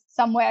changes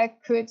somewhere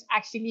could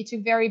actually lead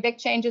to very big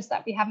changes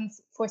that we haven't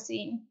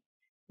foreseen.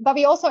 But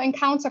we also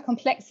encounter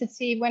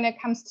complexity when it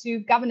comes to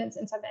governance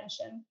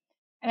intervention.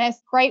 And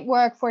there's great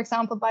work, for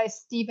example, by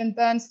Stephen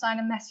Bernstein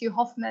and Matthew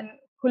Hoffman,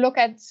 who look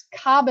at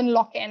carbon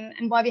lock-in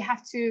and why we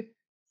have to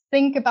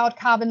think about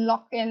carbon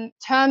lock-in in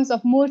terms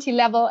of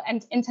multi-level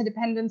and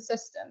interdependent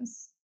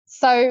systems.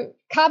 So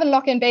carbon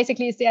lock-in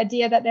basically is the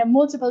idea that there are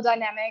multiple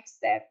dynamics.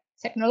 They're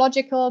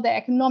technological, they're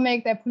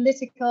economic, they're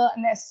political,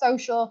 and they're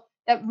social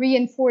that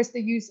reinforce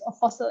the use of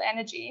fossil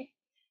energy.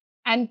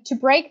 And to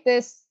break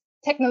this,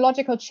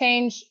 technological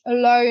change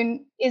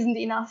alone isn't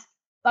enough,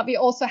 but we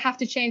also have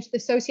to change the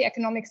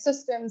socioeconomic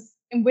systems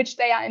in which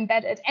they are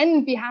embedded.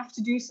 And we have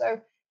to do so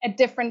at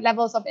different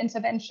levels of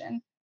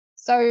intervention.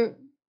 So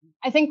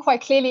I think quite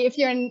clearly, if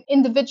you're an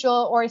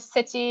individual or a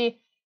city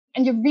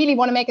and you really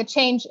want to make a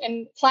change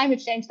in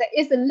climate change, there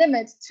is a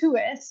limit to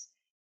it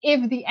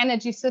if the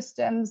energy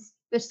systems,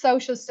 the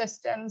social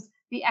systems,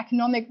 the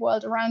economic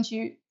world around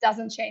you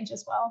doesn't change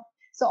as well.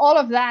 So all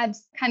of that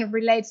kind of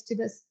relates to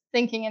this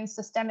thinking in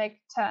systemic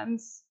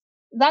terms.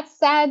 That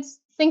said,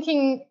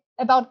 thinking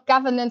about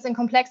governance in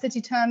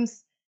complexity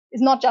terms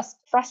is not just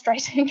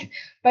frustrating,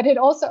 but it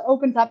also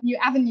opens up new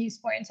avenues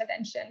for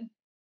intervention.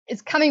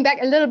 It's coming back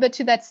a little bit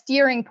to that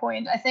steering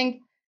point. I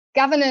think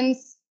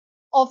governance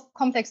of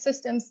complex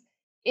systems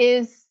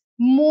is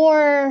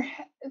more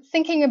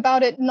thinking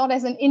about it not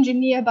as an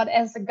engineer, but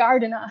as a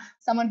gardener,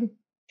 someone who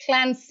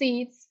plants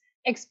seeds,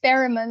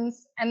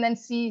 experiments, and then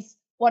sees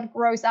what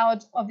grows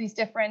out of these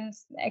different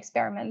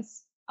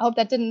experiments. I hope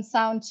that didn't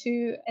sound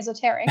too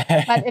esoteric,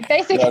 but it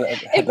basically...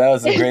 that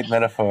was a great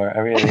metaphor. I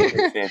really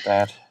appreciate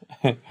that.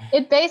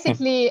 It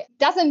basically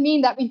doesn't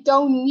mean that we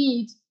don't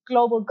need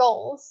global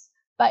goals,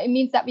 but it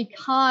means that we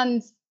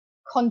can't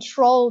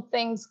control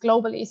things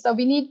globally. So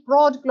we need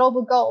broad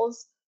global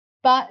goals,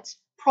 but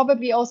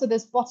probably also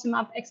this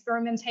bottom-up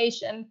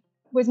experimentation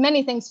with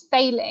many things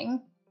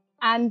failing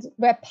and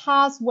where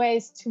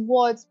pathways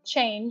towards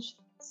change,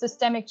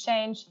 systemic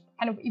change,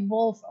 kind of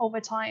evolve over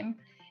time.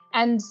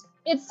 And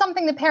it's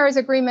something the Paris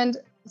Agreement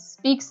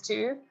speaks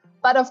to,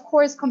 but of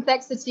course,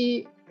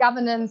 complexity,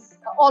 governance,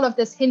 all of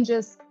this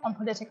hinges on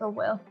political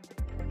will.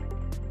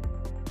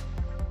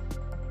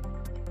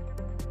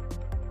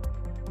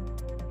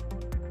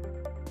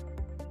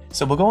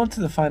 So we'll go on to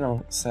the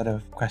final set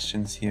of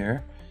questions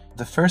here.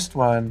 The first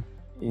one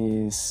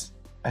is,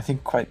 I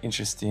think, quite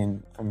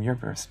interesting from your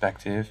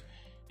perspective.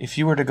 If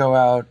you were to go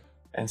out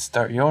and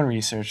start your own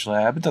research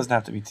lab, it doesn't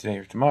have to be today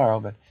or tomorrow,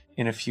 but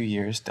in a few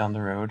years down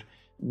the road,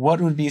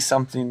 what would be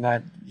something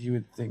that you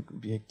would think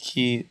would be a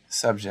key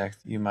subject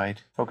you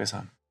might focus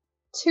on?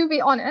 To be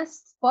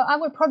honest, what I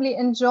would probably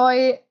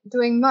enjoy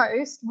doing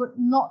most would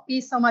not be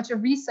so much a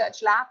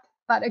research lab,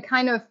 but a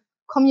kind of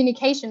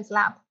communications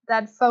lab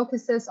that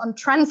focuses on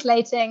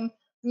translating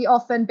the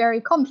often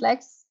very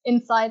complex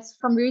insights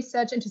from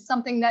research into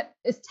something that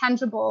is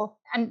tangible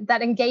and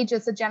that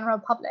engages the general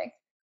public.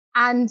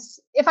 And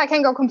if I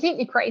can go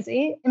completely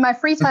crazy, in my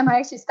free time, I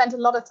actually spent a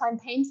lot of time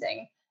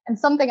painting. And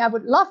something I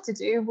would love to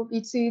do would be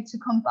to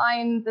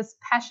combine this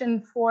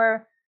passion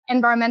for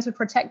environmental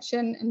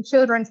protection and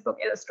children's book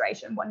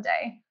illustration one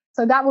day.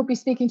 So that would be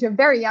speaking to a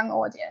very young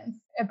audience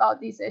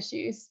about these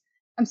issues.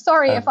 I'm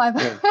sorry if I've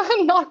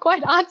not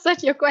quite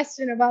answered your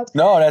question about...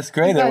 No, that's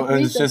great. It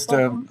was just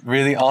a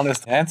really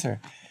honest answer.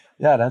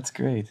 Yeah, that's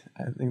great.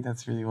 I think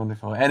that's really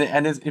wonderful.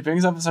 And it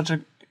brings up such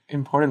an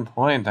important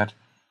point that,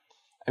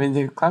 I mean,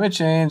 the climate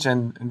change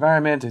and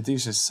environment,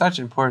 these are such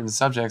important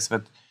subjects,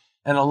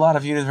 and a lot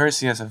of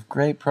universities have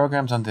great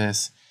programs on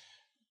this,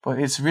 but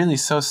it's really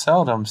so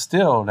seldom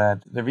still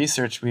that the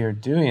research we are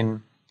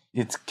doing,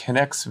 it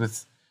connects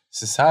with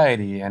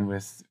society and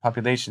with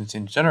populations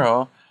in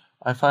general.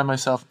 I find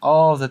myself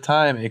all the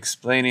time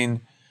explaining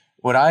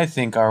what I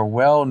think are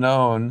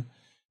well-known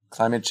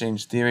climate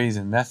change theories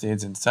and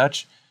methods and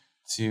such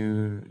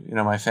to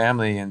my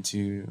family and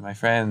to my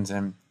friends,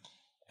 and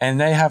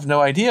they have no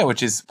idea,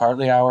 which is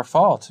partly our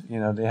fault.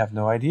 They have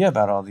no idea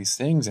about all these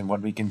things and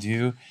what we can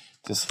do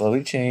to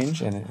slowly change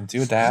and to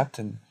adapt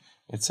and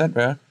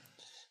etc.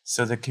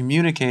 So the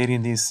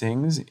communicating these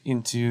things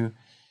into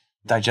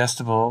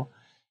digestible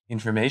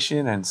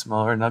information and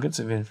smaller nuggets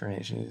of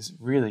information is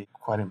really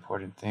quite an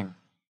important thing.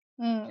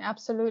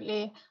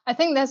 Absolutely. I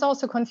think there's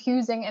also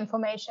confusing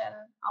information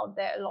out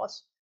there a lot.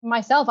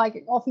 Myself,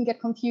 I often get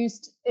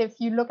confused if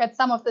you look at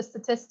some of the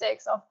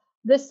statistics of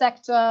this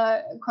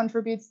sector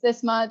contributes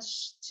this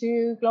much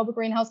to global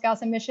greenhouse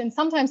gas emissions.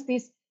 Sometimes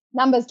these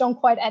numbers don't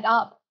quite add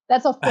up.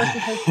 That's, of course,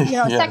 because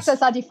yes.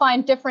 Sectors are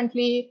defined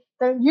differently.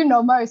 You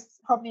know most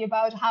probably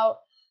about how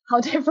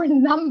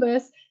different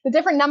numbers, the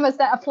different numbers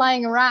that are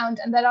flying around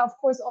and that are, of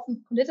course,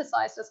 often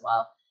politicized as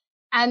well.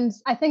 And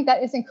I think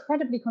that is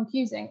incredibly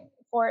confusing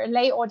for a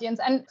lay audience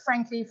and,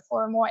 frankly,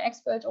 for a more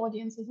expert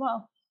audience as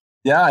well.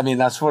 Yeah, I mean,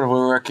 that's what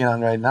we're working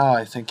on right now.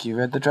 I think you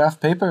read the draft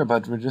paper,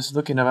 but we're just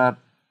looking about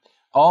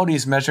all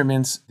these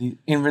measurements, the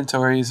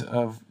inventories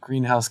of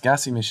greenhouse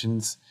gas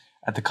emissions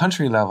at the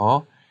country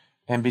level,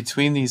 and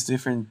between these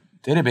different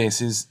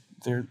databases,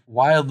 they're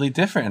wildly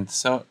different.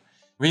 So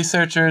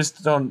researchers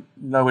don't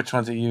know which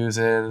one to use.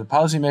 The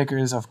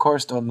policymakers, of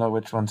course, don't know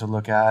which one to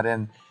look at.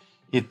 And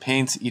it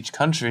paints each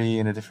country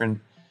in a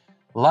different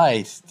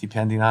light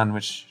depending on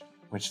which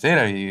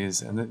data you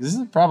use. And this is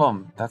a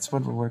problem. That's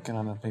what we're working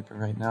on paper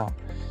right now.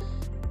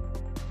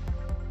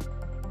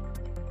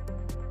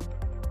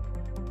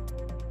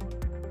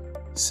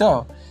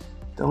 So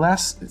the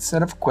last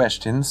set of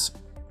questions,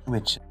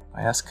 which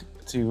I ask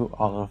to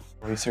all of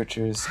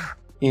researchers,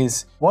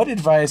 is what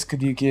advice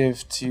could you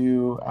give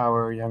to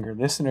our younger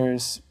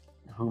listeners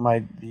who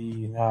might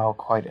be now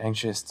quite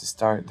anxious to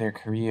start their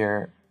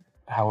career?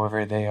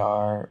 However, they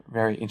are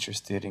very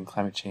interested in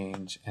climate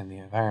change and the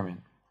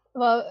environment.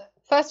 Well,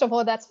 first of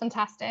all, that's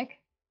fantastic.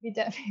 We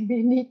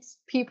definitely need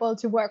people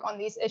to work on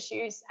these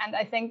issues. And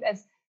I think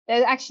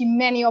there's actually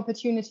many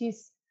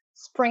opportunities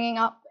springing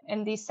up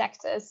in these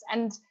sectors.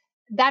 And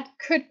that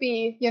could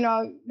be,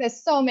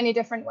 there's so many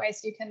different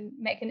ways you can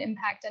make an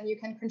impact and you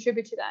can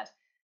contribute to that.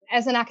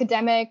 As an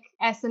academic,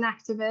 as an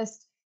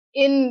activist,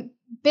 in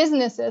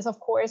businesses, of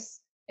course,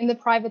 in the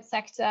private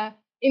sector,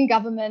 in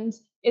government,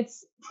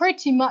 it's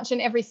pretty much in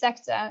every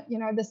sector,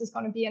 this is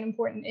going to be an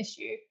important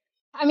issue.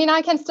 I mean,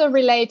 I can still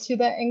relate to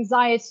the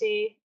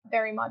anxiety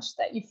very much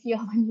that you feel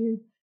when you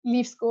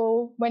leave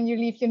school, when you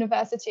leave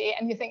university,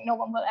 and you think no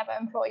one will ever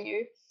employ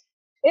you.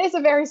 It is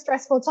a very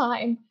stressful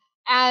time.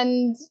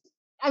 And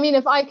I mean,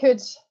 if I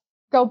could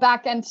go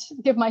back and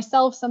give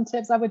myself some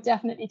tips, I would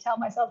definitely tell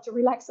myself to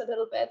relax a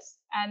little bit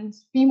and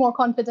be more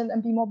confident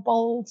and be more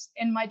bold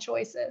in my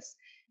choices.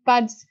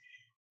 But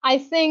I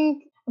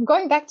think I'm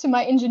going back to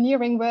my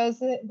engineering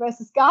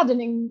versus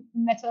gardening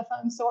metaphor,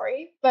 I'm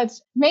sorry, but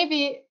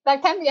maybe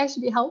that can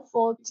actually be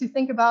helpful to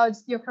think about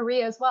your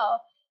career as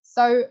well.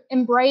 So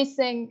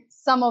embracing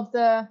some of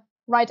the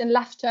right and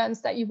left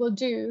turns that you will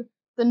do,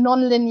 the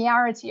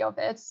non-linearity of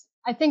it.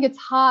 I think it's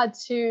hard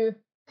to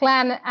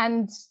plan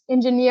and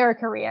engineer a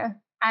career,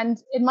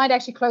 and it might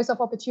actually close off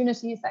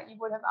opportunities that you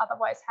would have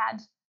otherwise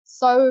had.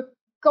 So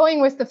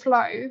going with the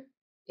flow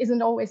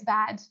isn't always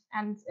bad,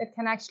 and it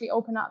can actually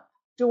open up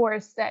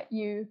doors that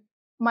you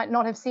might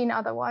not have seen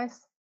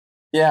otherwise.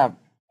 Yeah,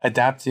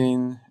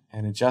 adapting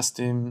and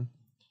adjusting,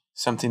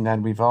 something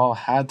that we've all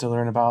had to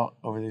learn about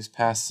over these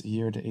past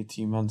year to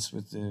 18 months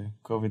with the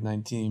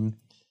COVID-19.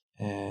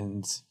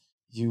 And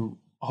you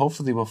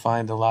hopefully will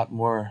find a lot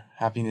more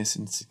happiness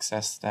and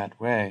success that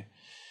way.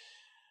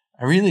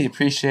 I really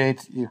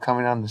appreciate you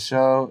coming on the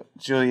show,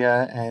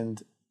 Julia,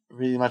 and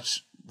really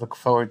much look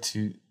forward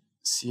to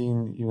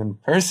seeing you in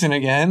person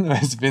again.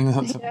 It's been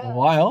a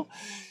while.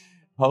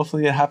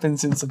 Hopefully it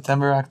happens in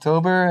September,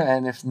 October,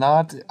 and if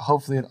not,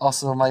 hopefully it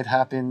also might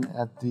happen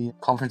at the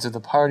Conference of the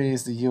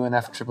Parties, the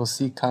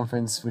UNFCCC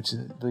conference, which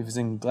I believe is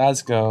in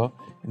Glasgow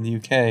in the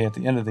UK at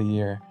the end of the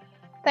year.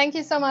 Thank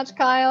you so much,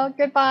 Kyle.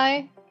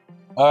 Goodbye.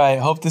 All right,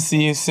 hope to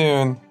see you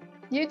soon.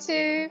 You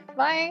too.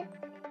 Bye.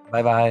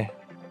 Bye-bye.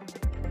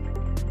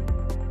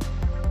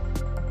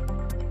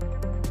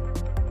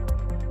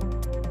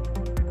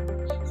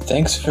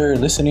 Thanks for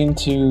listening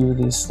to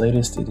this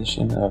latest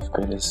edition of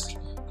Greatest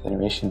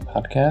Generation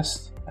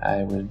podcast.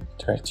 I would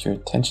direct your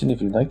attention,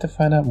 if you'd like to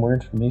find out more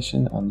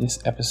information on this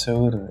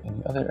episode or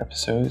any other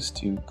episodes,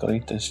 to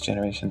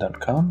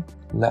greatestgeneration.com.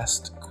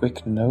 Last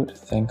quick note,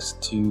 thanks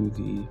to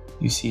the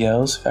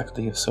UCL's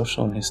Faculty of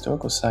Social and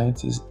Historical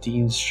Sciences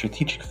Dean's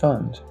Strategic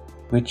Fund,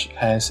 which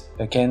has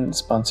again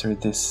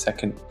sponsored this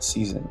second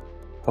season.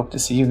 Hope to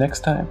see you next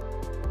time.